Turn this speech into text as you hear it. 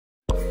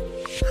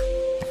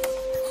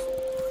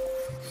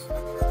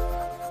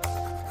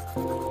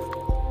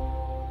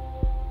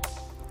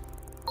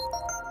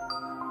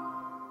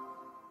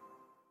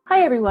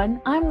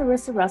everyone, I'm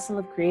Larissa Russell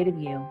of Creative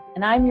You,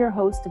 and I'm your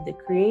host of the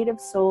Creative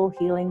Soul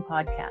Healing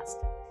Podcast.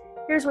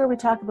 Here's where we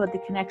talk about the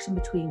connection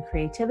between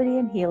creativity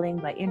and healing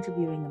by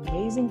interviewing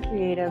amazing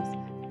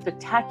creatives,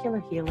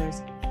 spectacular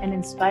healers, and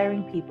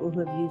inspiring people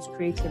who have used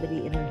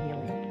creativity in their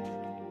healing.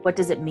 What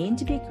does it mean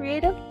to be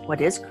creative?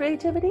 What is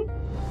creativity?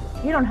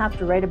 You don't have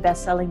to write a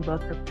best-selling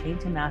book or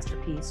paint a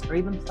masterpiece or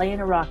even play in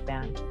a rock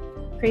band.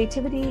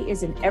 Creativity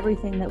is in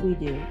everything that we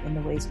do, in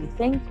the ways we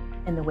think,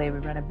 in the way we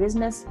run a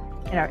business.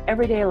 In our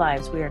everyday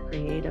lives, we are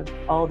creative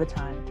all the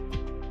time.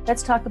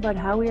 Let's talk about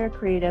how we are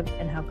creative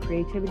and how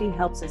creativity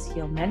helps us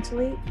heal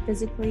mentally,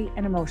 physically,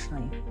 and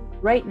emotionally,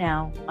 right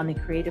now on the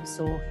Creative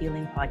Soul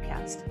Healing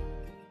Podcast.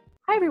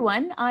 Hi,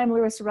 everyone. I'm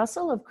Larissa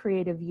Russell of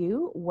Creative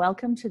You.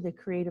 Welcome to the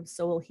Creative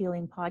Soul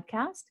Healing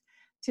Podcast.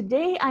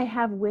 Today, I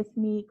have with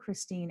me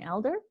Christine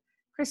Elder.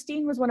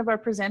 Christine was one of our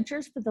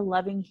presenters for the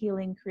Loving,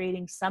 Healing,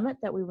 Creating Summit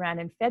that we ran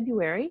in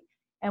February,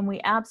 and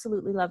we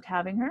absolutely loved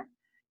having her.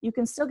 You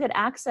can still get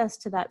access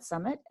to that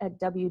summit at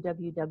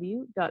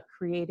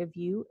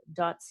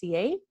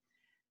www.creativeyou.ca.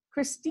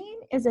 Christine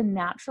is a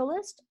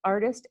naturalist,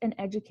 artist, and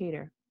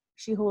educator.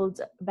 She holds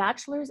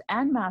bachelor's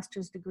and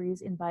master's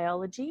degrees in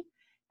biology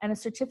and a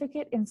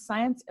certificate in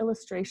science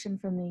illustration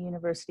from the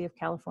University of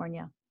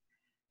California.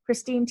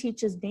 Christine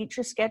teaches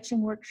nature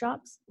sketching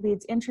workshops,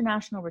 leads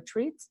international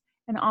retreats,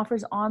 and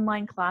offers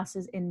online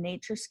classes in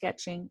nature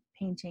sketching,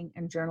 painting,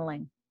 and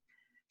journaling.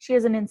 She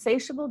has an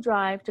insatiable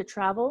drive to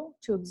travel,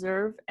 to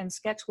observe, and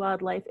sketch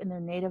wildlife in their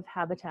native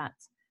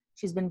habitats.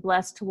 She's been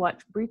blessed to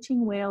watch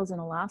breaching whales in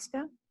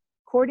Alaska,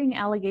 courting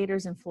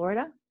alligators in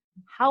Florida,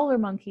 howler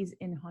monkeys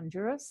in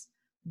Honduras,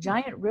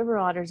 giant river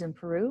otters in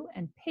Peru,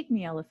 and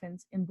pygmy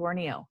elephants in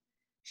Borneo.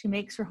 She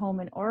makes her home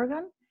in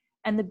Oregon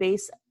and at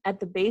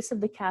the base of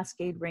the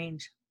Cascade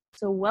Range.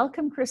 So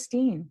welcome,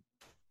 Christine.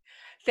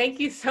 Thank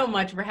you so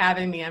much for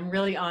having me. I'm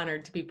really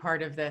honored to be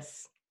part of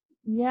this.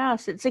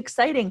 Yes, it's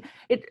exciting.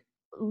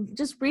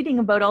 Just reading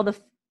about all the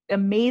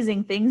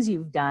amazing things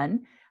you've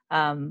done,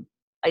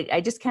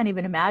 I just can't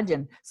even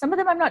imagine. Some of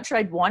them I'm not sure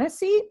I'd want to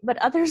see, but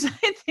others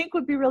I think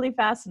would be really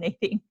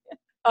fascinating.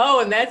 Oh,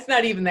 and that's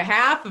not even the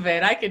half of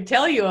it. I could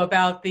tell you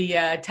about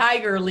the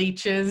tiger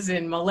leeches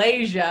in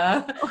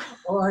Malaysia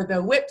or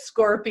the whip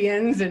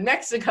scorpions in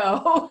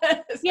Mexico.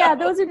 Yeah,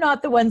 those are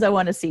not the ones I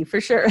want to see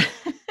for sure.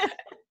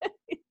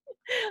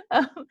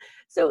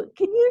 So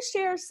can you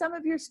share some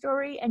of your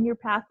story and your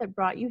path that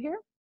brought you here?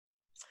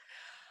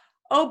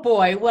 Oh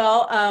boy.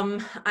 Well,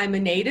 I'm a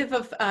native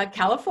of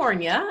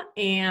California,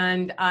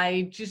 and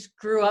I just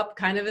grew up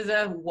kind of as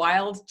a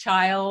wild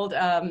child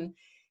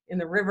in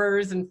the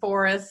rivers and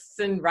forests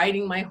and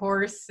riding my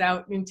horse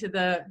out into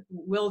the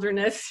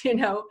wilderness,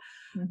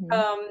 Mm-hmm.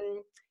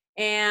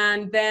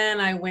 And then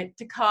I went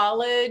to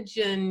college,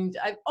 and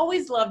I've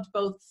always loved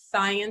both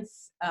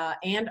science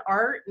and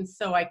art. And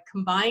so I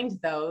combined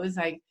those.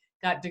 I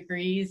got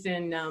degrees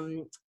in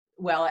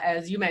well,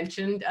 as you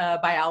mentioned,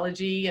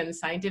 biology and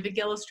scientific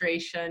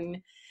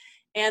illustration.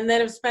 And then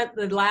I've spent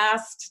the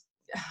last,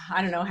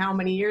 I don't know how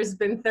many years, it's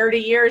been 30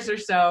 years or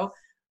so,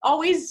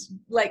 always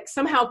like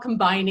somehow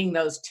combining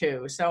those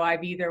two. So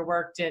I've either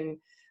worked in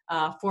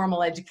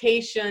formal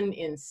education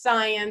in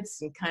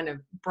science and kind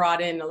of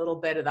brought in a little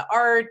bit of the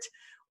art,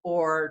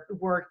 or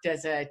worked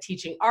as a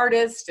teaching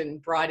artist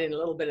and brought in a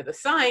little bit of the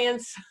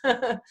science.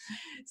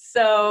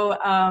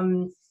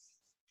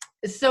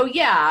 So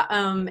yeah,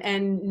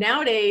 and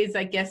nowadays,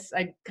 I guess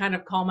I kind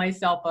of call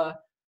myself a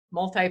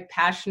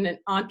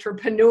multi-passionate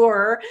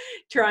entrepreneur,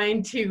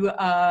 trying to,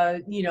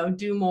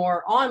 do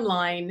more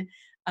online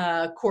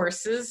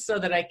courses so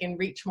that I can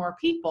reach more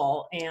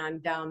people.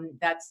 And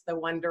that's the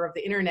wonder of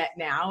the internet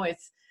now. I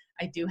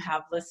do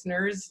have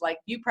listeners like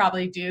you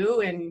probably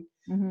do, and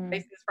mm-hmm.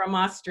 places from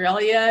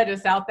Australia to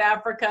South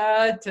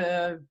Africa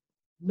to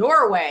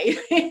Norway.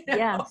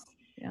 Yes.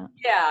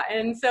 Yeah.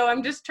 And so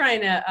I'm just trying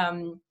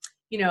to,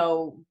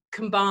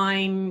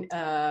 combine,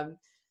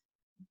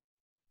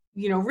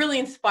 really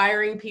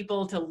inspiring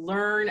people to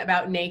learn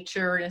about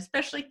nature, and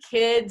especially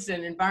kids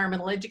and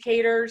environmental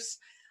educators.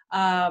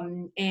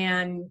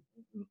 And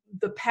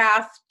the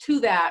path to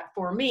that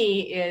for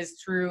me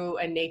is through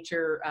a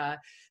nature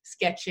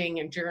sketching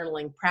and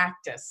journaling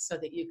practice, so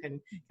that you can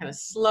kind of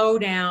slow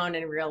down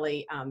and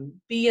really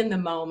be in the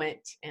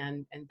moment.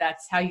 And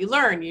that's how you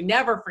learn. You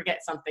never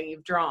forget something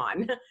you've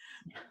drawn.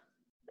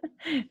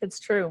 It's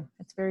true.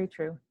 It's very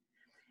true.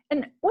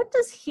 And what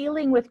does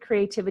healing with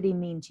creativity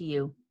mean to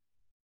you?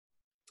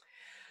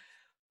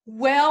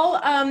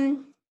 Well,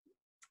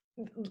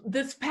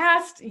 this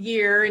past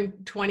year in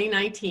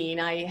 2019,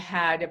 I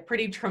had a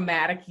pretty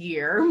traumatic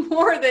year,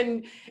 more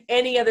than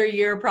any other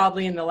year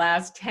probably in the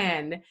last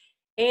 10.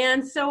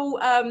 And so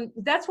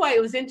that's why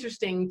it was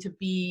interesting to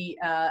be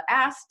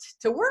asked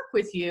to work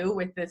with you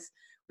with this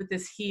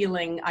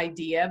healing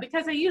idea,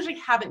 because I usually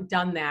haven't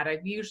done that.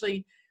 I've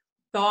usually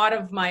thought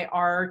of my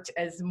art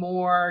as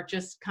more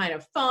just kind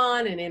of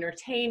fun and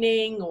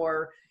entertaining,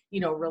 or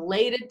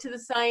related to the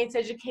science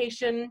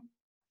education.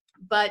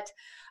 But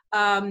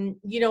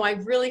I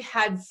really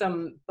had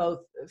some both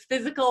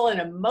physical and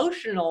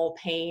emotional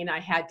pain I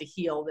had to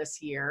heal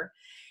this year.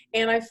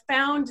 And I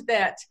found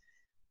that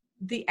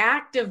the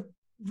act of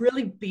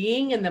really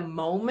being in the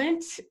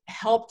moment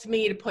helped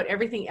me to put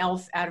everything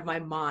else out of my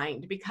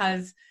mind,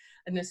 because,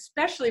 and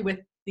especially with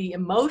the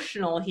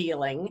emotional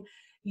healing,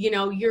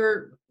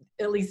 you're,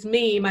 at least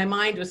me, my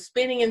mind was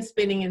spinning and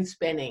spinning and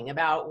spinning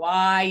about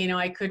why,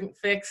 I couldn't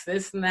fix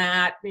this and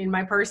that in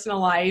my personal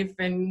life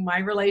and my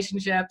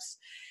relationships,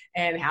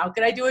 and how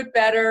could I do it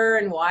better,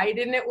 and why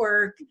didn't it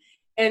work?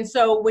 And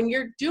so when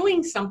you're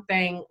doing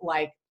something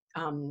like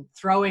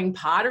throwing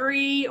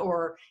pottery,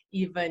 or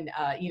even,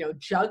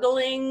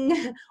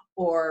 juggling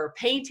or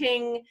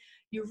painting,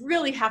 you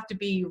really have to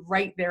be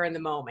right there in the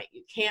moment.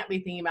 You can't be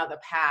thinking about the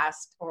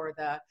past or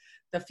the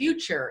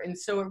future. And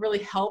so it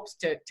really helps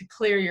to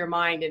clear your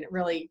mind, and it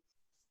really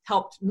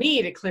helped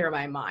me to clear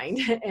my mind.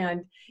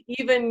 And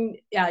even,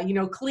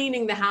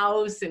 cleaning the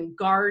house and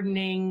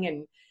gardening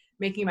and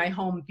making my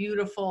home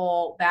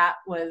beautiful, that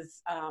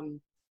was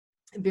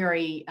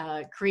very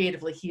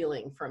creatively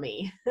healing for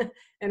me.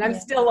 And I'm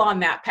still on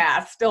that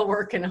path, still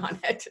working on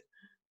it.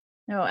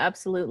 No,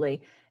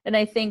 absolutely. And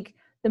I think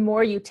the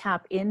more you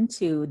tap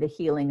into the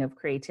healing of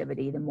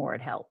creativity, the more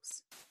it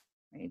helps.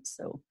 Right.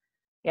 So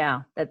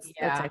yeah, that's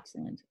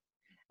excellent.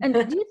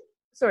 And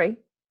sorry,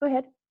 go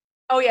ahead.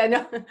 Oh yeah,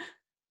 no.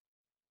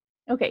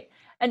 Okay.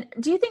 And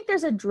do you think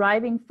there's a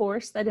driving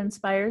force that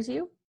inspires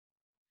you?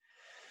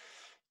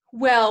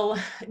 Well,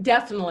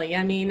 definitely.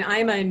 I mean,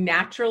 I'm a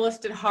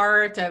naturalist at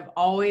heart. I've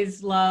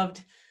always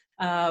loved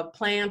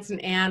plants and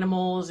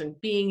animals and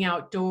being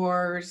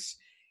outdoors.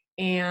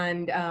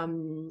 And,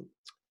 I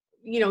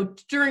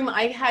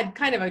had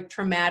kind of a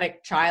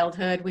traumatic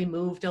childhood. We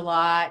moved a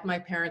lot. My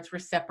parents were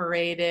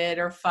separated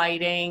or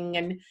fighting,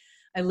 and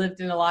I lived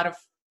in a lot of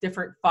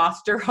different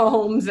foster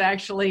homes,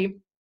 actually.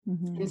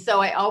 Mm-hmm. And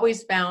so I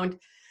always found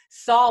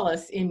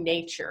solace in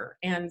nature.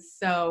 And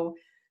so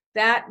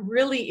that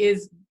really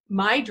is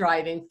my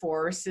driving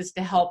force, is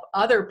to help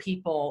other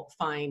people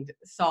find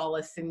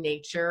solace in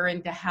nature,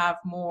 and to have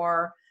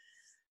more,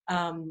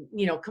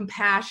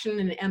 compassion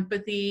and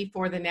empathy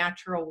for the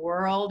natural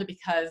world,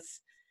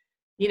 because,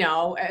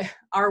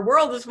 our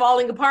world is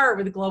falling apart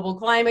with global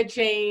climate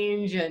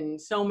change and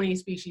so many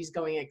species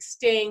going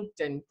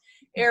extinct, and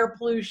air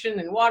pollution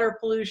and water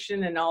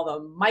pollution and all the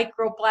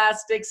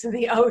microplastics in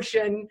the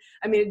ocean.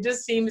 I mean, it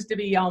just seems to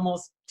be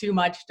almost too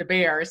much to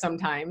bear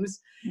sometimes.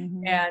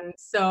 Mm-hmm. And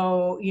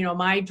so,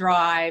 my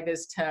drive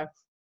is to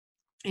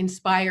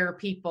inspire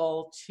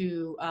people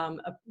to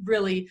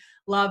really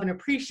love and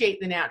appreciate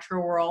the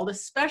natural world,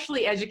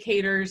 especially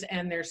educators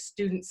and their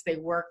students they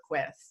work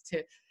with,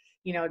 to,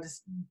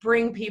 just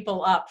bring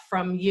people up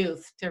from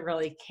youth to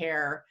really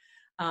care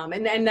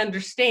and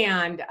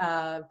understand,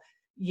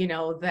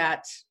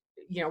 that,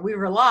 we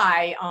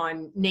rely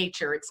on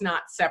nature. It's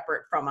not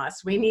separate from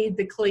us. We need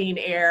the clean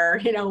air,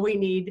 we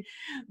need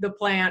the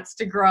plants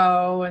to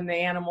grow and the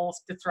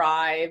animals to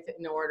thrive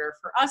in order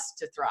for us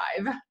to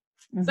thrive.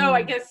 Mm-hmm. So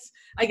I guess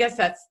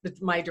that's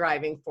my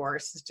driving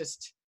force, is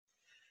just,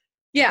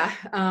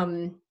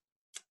 my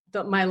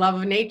love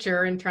of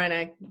nature and trying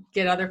to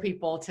get other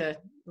people to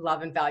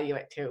love and value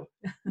it too.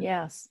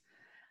 Yes.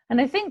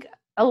 And I think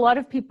a lot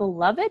of people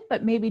love it,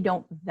 but maybe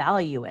don't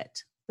value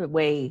it the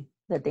way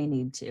that they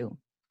need to.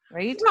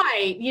 Right.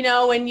 Right.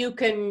 And you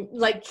can,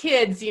 like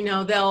kids,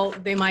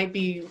 they might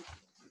be,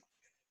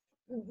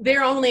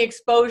 their only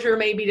exposure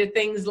maybe to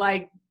things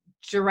like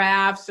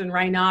giraffes and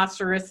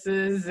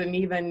rhinoceroses and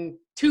even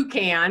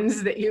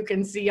toucans that you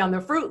can see on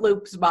the Fruit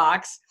Loops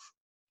box.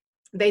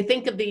 They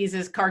think of these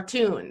as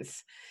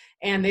cartoons,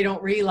 and they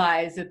don't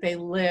realize that they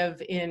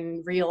live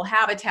in real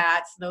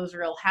habitats. Those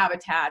real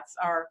habitats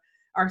are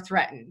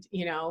threatened.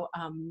 You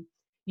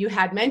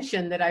had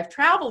mentioned that I've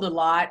traveled a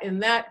lot,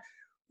 and that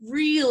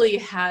really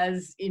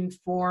has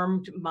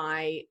informed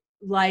my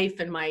life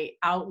and my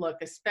outlook,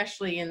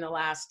 especially in the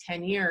last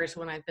 10 years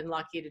when I've been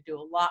lucky to do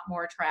a lot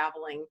more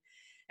traveling.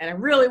 And I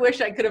really wish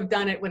I could have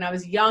done it when I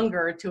was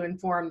younger to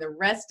inform the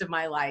rest of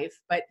my life.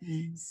 But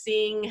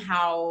seeing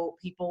how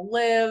people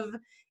live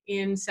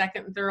in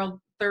second and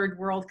third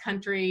world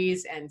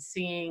countries, and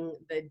seeing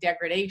the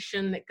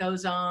degradation that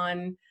goes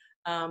on,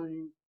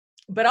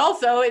 but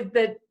also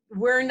that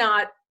we're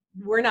not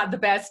the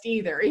best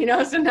either.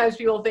 Sometimes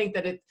people think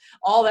that it's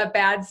all that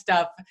bad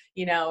stuff,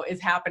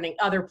 is happening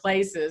other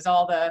places,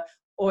 all the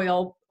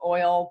oil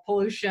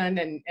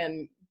pollution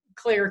and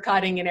clear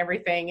cutting and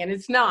everything, and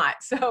it's not.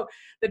 So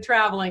the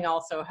traveling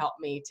also helped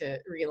me to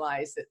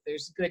realize that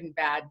there's good and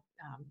bad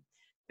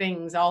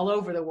things all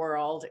over the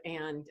world.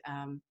 And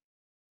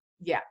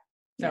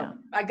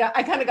I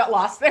kind of got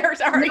lost there.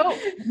 Sorry.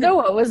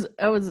 No, it was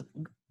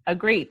a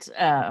great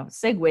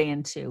segue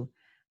into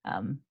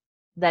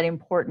that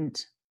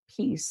important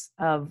piece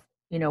of,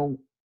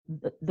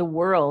 the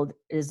world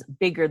is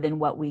bigger than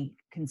what we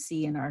can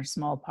see in our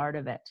small part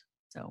of it.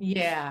 So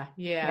yeah,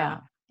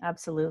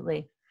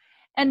 absolutely.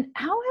 And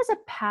how has a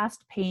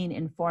past pain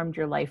informed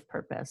your life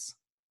purpose?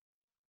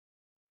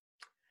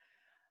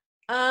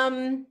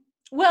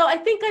 Well, I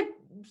think I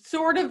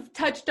sort of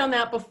touched on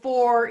that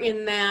before,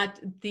 in that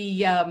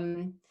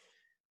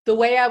the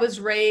way I was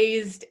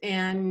raised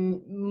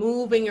and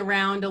moving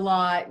around a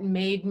lot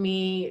made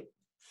me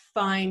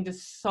find a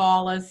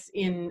solace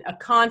in a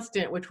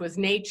constant, which was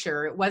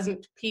nature. It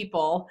wasn't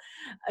people.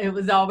 It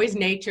was always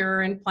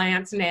nature and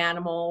plants and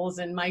animals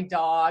and my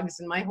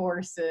dogs and my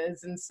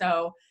horses. And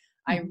so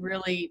I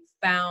really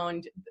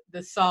found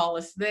the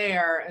solace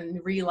there and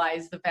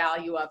realized the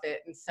value of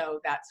it. And so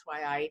that's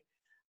why I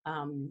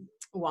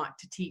want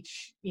to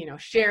teach,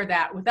 share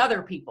that with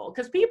other people,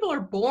 because people are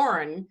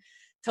born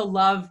to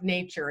love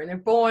nature, and they're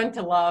born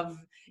to love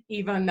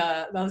even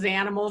those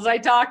animals I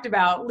talked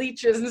about,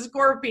 leeches and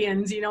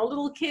scorpions.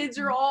 Little kids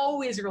are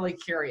always really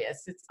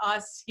curious. It's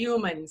us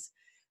humans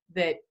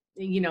that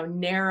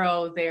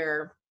narrow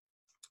their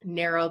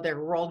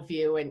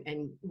worldview,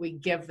 and we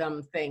give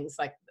them things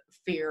like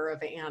fear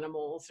of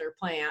animals or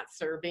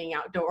plants or being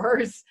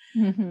outdoors.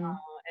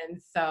 And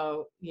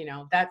so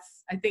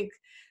I think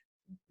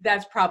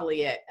that's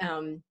probably it.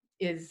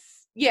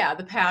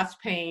 The past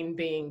pain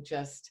being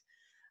just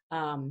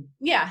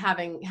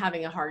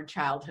having a hard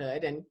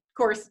childhood. And of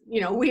course,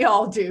 we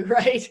all do,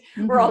 right?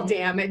 We're all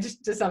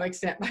damaged to some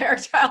extent by our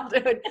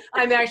childhood.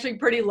 I'm actually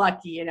pretty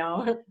lucky,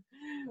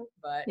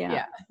 but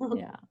yeah.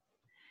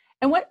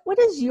 And what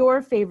is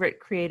your favorite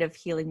creative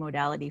healing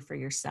modality for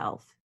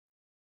yourself?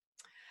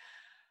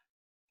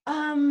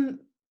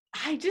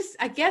 I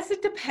guess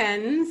it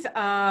depends.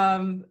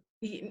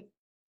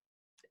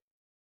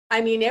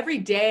 Every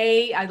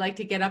day I like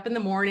to get up in the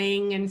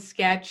morning and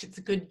sketch. It's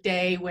a good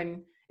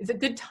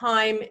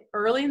time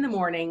early in the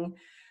morning,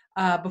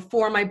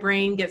 before my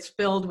brain gets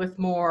filled with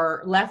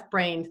more left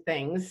brain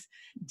things,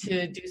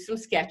 to do some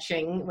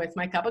sketching with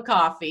my cup of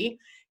coffee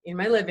in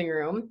my living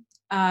room.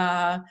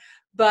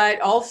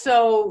 But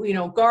also,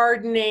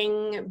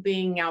 gardening,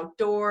 being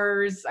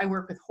outdoors. I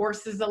work with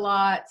horses a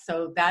lot,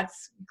 so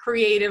that's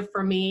creative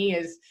for me,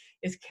 is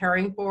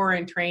caring for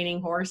and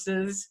training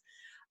horses.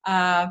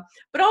 But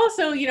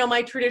also,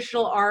 my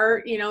traditional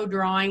art,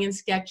 drawing and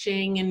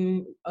sketching,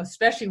 and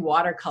especially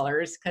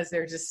watercolors, because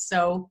they're just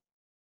so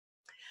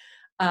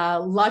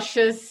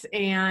luscious,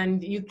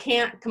 and you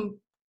can't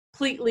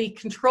completely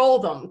control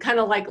them, kind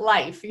of like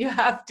life. You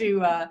have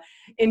to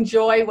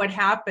enjoy what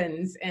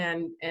happens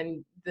and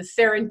the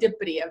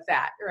serendipity of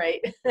that, right?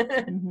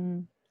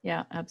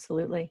 Yeah,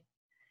 absolutely.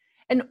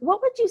 And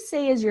what would you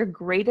say is your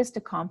greatest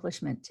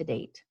accomplishment to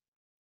date?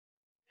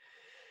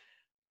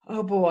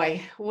 Oh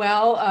boy.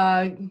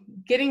 Well,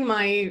 getting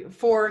my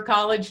 4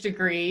 college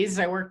degrees,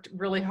 I worked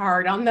really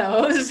hard on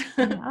those.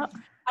 Yeah.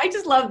 I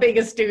just love being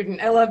a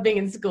student. I love being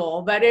in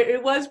school, but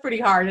it was pretty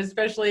hard,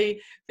 especially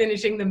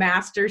finishing the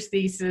master's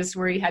thesis,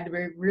 where you had to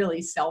be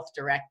really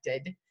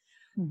self-directed.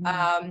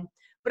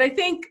 But I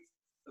think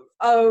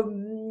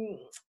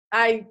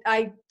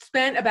I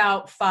spent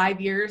about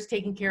 5 years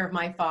taking care of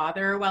my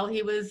father while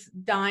he was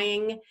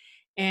dying,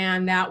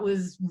 and that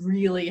was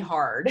really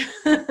hard.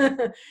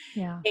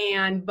 Yeah.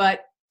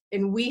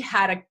 And we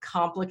had a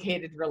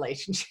complicated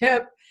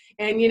relationship,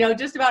 and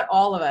just about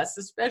all of us,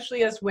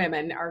 especially as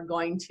women, are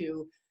going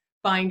to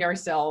find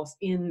ourselves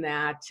in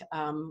that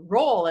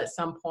role at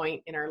some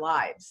point in our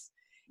lives.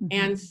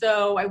 And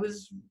so I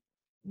was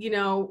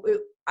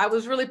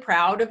really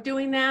proud of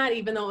doing that,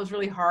 even though it was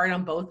really hard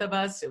on both of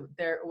us.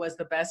 There was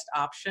the best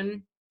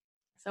option.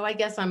 So I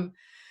guess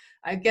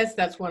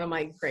that's one of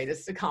my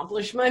greatest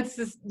accomplishments,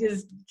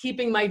 is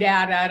keeping my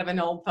dad out of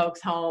an old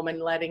folks home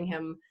and letting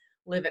him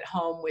live at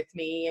home with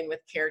me and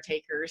with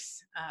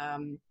caretakers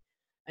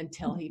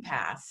until he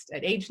passed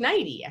at age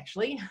 90,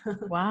 actually.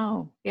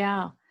 Wow.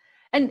 Yeah.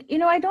 And,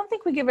 I don't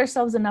think we give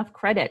ourselves enough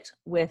credit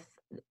with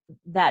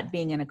that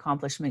being an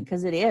accomplishment,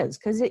 because it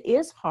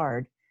is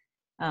hard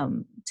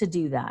to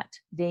do that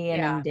day in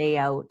and day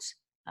out.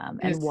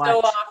 And watch. So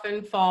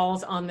often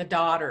falls on the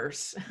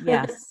daughters.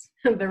 Yes.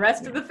 The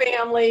rest of the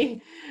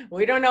family,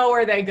 we don't know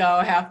where they go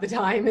half the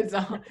time. It's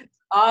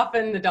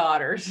often the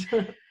daughters.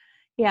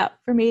 Yeah.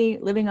 For me,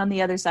 living on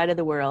the other side of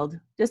the world,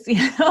 just,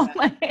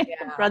 my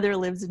brother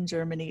lives in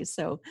Germany.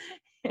 So.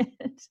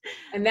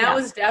 And that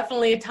was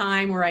definitely a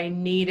time where I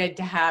needed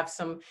to have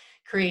some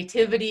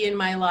creativity in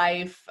my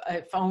life,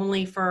 if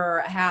only for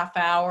a half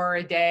hour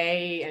a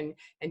day,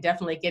 and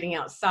definitely getting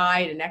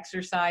outside and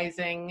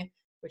exercising,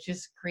 which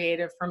is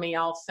creative for me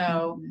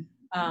also,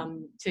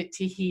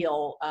 to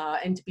heal,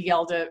 and to be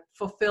able to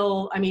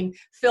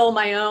fill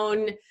my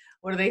own,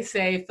 what do they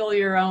say, fill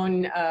your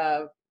own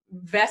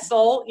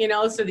vessel,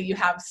 so that you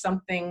have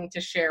something to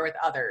share with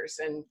others.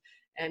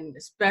 And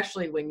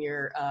especially when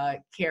you're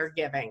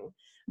caregiving,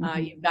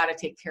 you've got to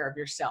take care of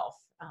yourself.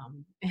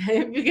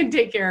 If you can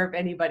take care of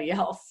anybody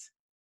else.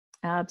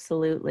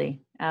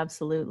 Absolutely.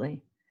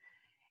 Absolutely.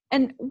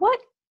 And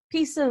what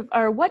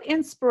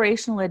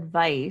inspirational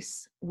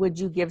advice would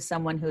you give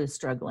someone who is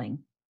struggling?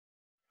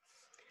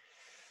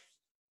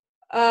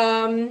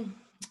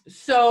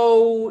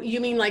 So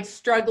you mean like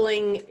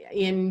struggling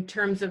in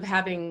terms of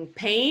having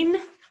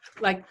pain?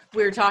 Like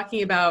we were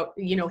talking about,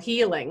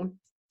 healing.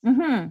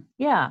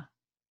 Yeah.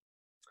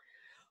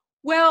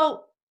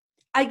 Well,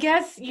 I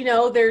guess,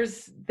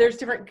 there's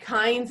different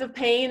kinds of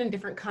pain and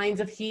different kinds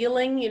of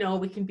healing.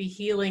 We can be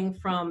healing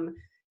from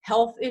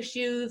health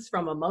issues,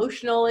 from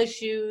emotional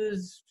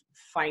issues,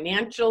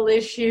 financial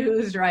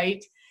issues,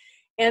 right?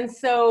 And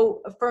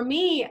so for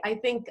me, I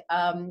think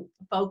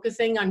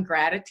focusing on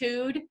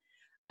gratitude,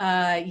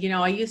 I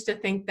used to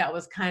think that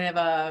was kind of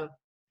a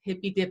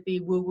hippy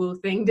dippy woo woo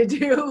thing to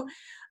do.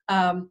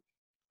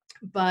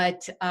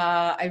 But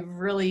I've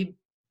really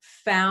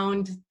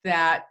found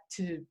that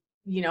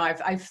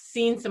I've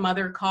seen some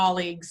other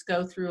colleagues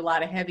go through a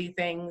lot of heavy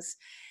things,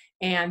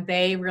 and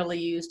they really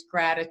used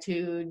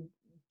gratitude,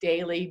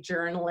 daily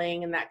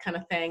journaling, and that kind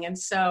of thing. And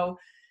so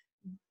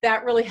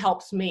that really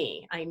helps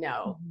me. I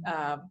know.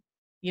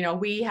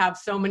 We have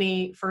so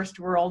many first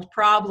world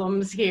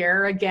problems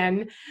here.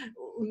 Again,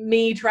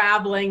 me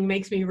traveling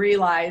makes me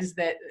realize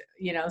that,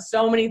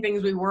 so many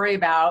things we worry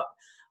about,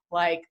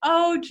 like,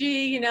 oh,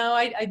 gee,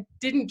 I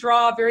didn't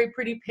draw a very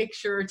pretty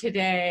picture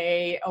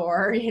today,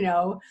 or,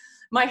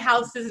 my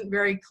house isn't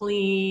very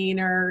clean,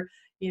 or,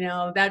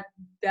 that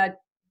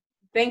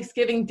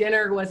Thanksgiving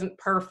dinner wasn't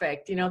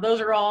perfect.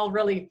 Those are all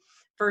really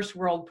first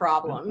world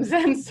problems.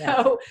 And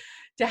so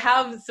to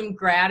have some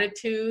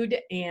gratitude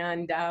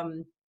and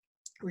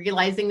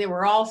realizing that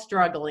we're all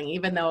struggling,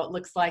 even though it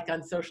looks like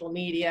on social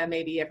media,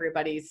 maybe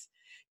everybody's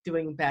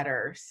doing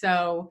better.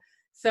 So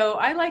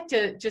I like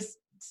to just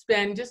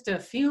spend just a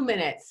few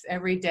minutes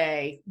every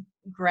day,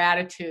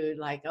 gratitude,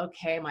 like,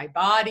 okay, my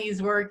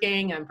body's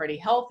working. I'm pretty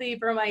healthy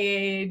for my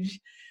age.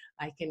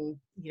 I can,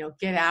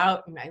 get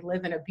out, and I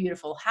live in a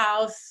beautiful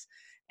house,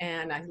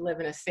 and I live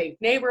in a safe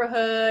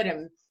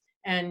neighborhood.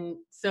 And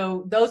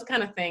so those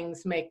kind of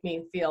things make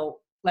me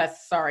feel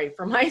less sorry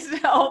for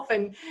myself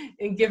and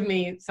give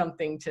me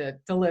something to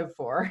live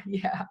for.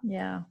 Yeah.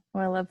 Yeah.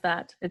 Well, I love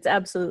that. It's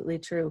absolutely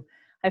true.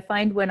 I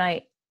find when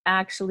I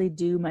actually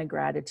do my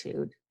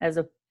gratitude as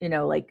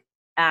like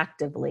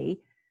actively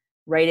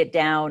write it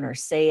down or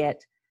say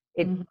it,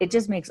 it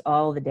just makes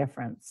all the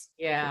difference.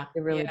 Yeah.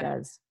 It really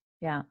does.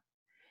 Yeah.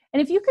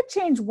 And if you could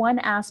change one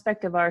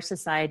aspect of our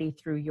society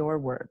through your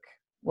work,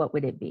 what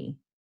would it be?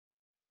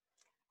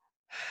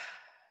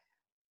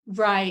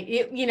 Right.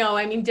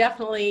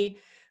 Definitely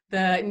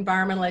the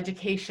environmental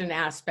education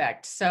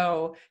aspect.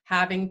 So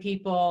having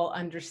people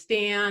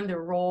understand the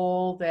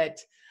role that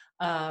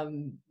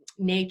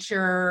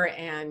nature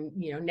and,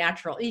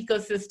 natural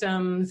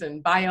ecosystems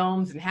and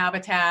biomes and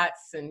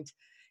habitats and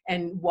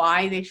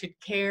why they should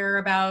care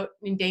about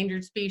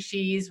endangered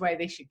species, why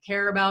they should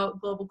care about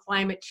global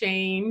climate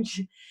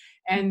change.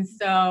 And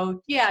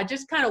so,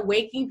 just kind of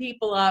waking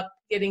people up,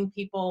 getting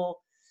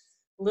people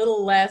a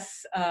little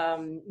less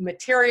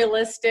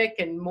materialistic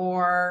and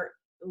more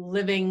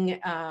living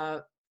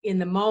in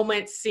the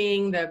moment,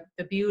 seeing the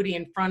beauty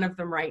in front of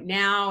them right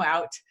now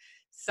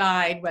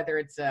outside, whether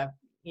it's a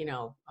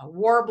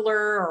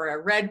warbler or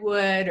a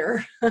redwood,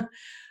 or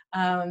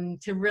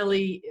to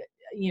really,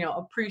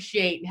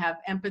 appreciate and have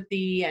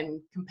empathy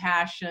and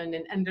compassion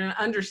and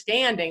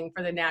understanding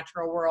for the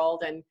natural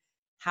world and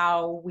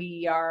how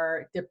we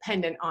are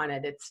dependent on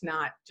it. It's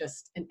not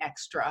just an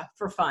extra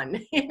for fun,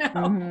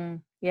 Mm-hmm.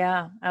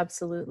 Yeah,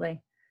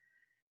 absolutely.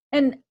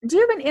 And do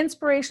you have an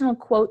inspirational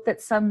quote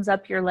that sums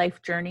up your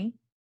life journey?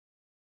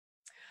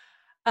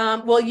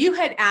 Well, you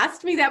had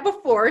asked me that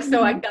before,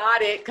 so I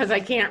got it because I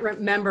can't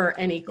remember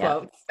any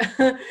quotes.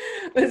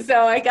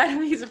 So I got a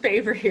piece of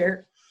paper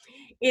here.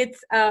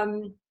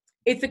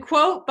 It's a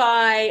quote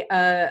by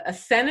a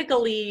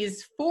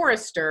Senegalese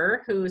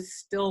forester who's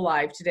still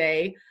alive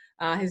today.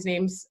 His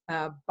name's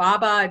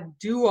Baba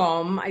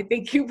Duom. I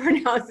think you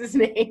pronounce his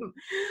name,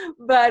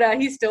 but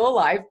he's still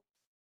alive.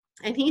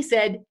 And he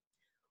said,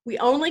 "We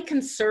only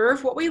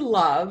conserve what we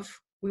love.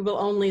 We will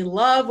only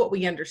love what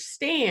we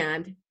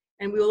understand.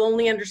 And we will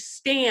only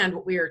understand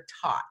what we are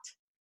taught."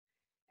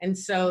 And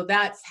so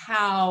that's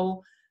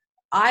how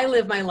I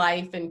live my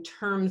life in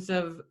terms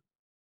of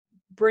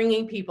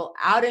bringing people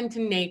out into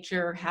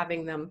nature,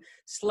 having them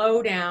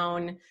slow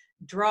down,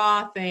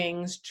 draw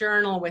things,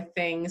 journal with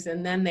things,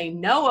 and then they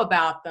know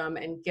about them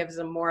and gives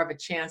them more of a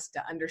chance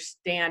to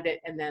understand it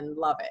and then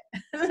love it.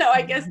 So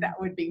I guess that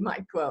would be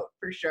my quote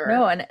for sure.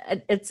 No, and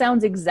it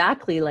sounds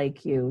exactly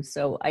like you.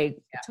 So I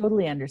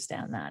totally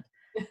understand that.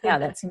 Yeah,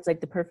 that seems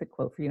like the perfect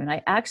quote for you. And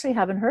I actually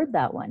haven't heard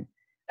that one.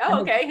 Oh,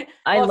 okay.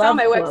 I love it's on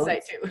my quotes.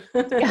 website too.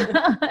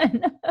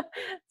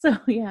 So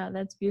yeah,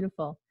 that's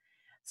beautiful.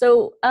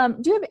 So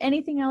do you have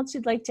anything else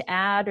you'd like to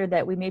add or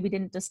that we maybe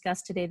didn't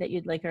discuss today that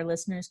you'd like our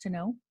listeners to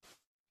know?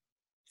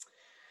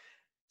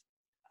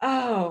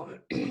 Oh,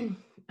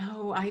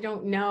 I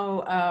don't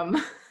know.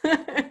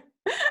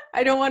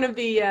 I don't want to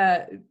be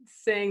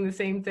saying the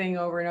same thing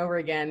over and over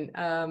again.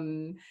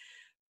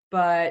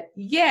 But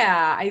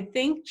yeah, I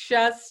think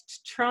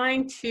just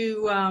trying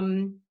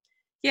to,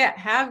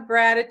 have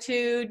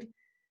gratitude,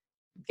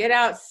 get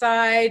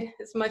outside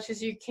as much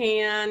as you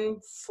can,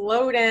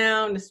 slow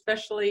down,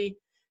 especially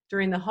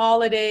during the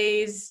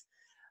holidays,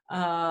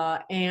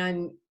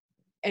 and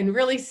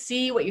really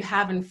see what you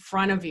have in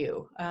front of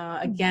you.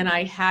 Again,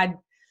 I had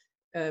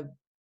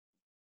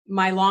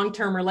my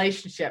long-term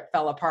relationship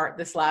fell apart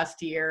this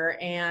last year.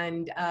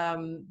 And,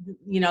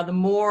 the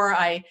more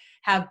I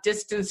have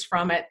distance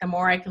from it, the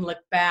more I can look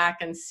back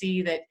and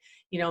see that,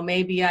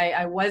 maybe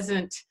I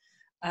wasn't,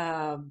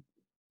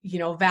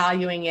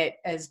 valuing it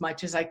as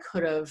much as I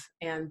could have.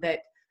 And that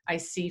I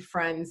see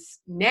friends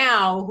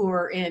now who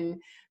are in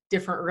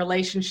different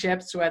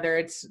relationships, whether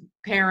it's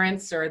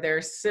parents or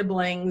their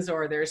siblings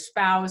or their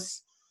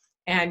spouse,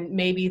 and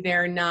maybe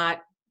they're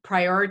not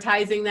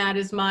prioritizing that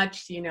as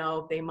much.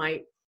 They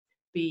might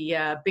be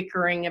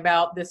bickering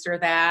about this or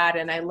that,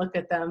 and I look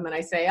at them and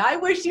I say, I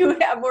wish you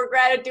would have more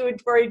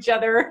gratitude for each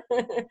other.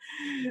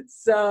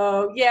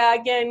 So yeah,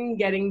 again,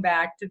 getting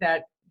back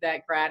to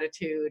that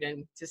gratitude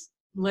and just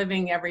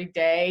living every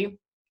day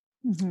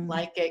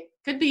like it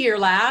could be your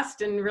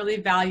last, and really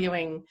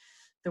valuing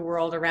the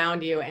world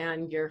around you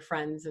and your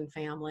friends and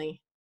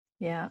family.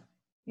 Yeah,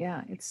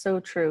 it's so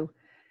true.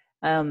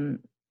 I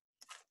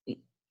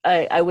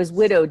was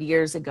widowed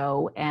years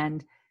ago,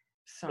 and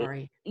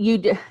sorry.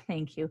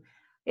 Thank you.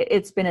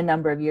 It's been a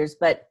number of years,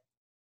 but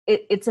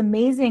it's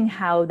amazing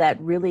how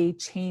that really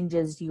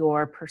changes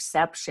your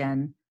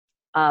perception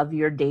of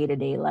your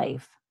day-to-day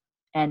life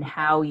and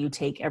how you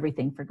take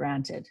everything for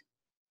granted.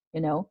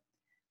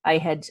 I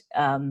had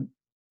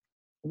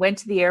went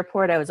to the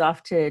airport. I was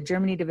off to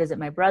Germany to visit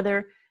my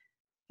brother.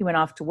 He went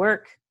off to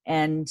work,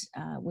 and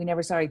we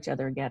never saw each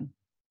other again.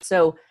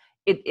 So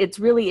it's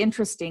really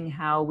interesting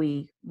how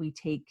we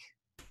take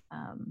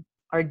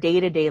our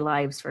day-to-day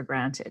lives for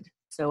granted.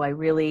 So I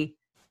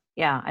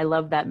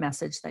love that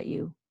message that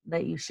you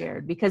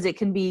shared, because it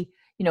can be,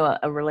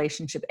 a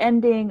relationship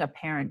ending, a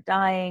parent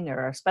dying,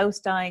 or a spouse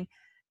dying.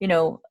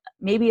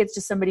 Maybe it's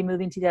just somebody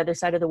moving to the other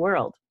side of the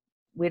world.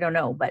 We don't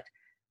know, but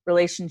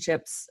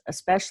relationships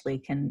especially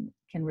can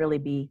really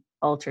be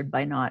altered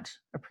by not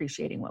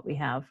appreciating what we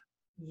have.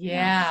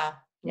 Yeah.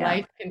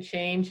 Life can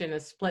change in a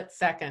split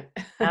second.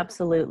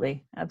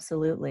 Absolutely.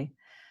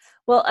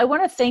 Well, I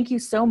want to thank you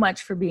so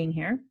much for being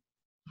here.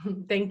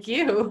 Thank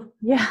you.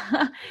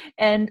 Yeah.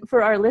 And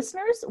for our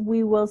listeners,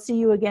 we will see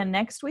you again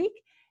next week.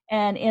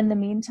 And in the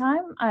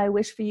meantime, I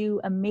wish for you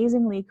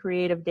amazingly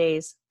creative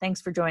days.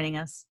 Thanks for joining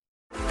us.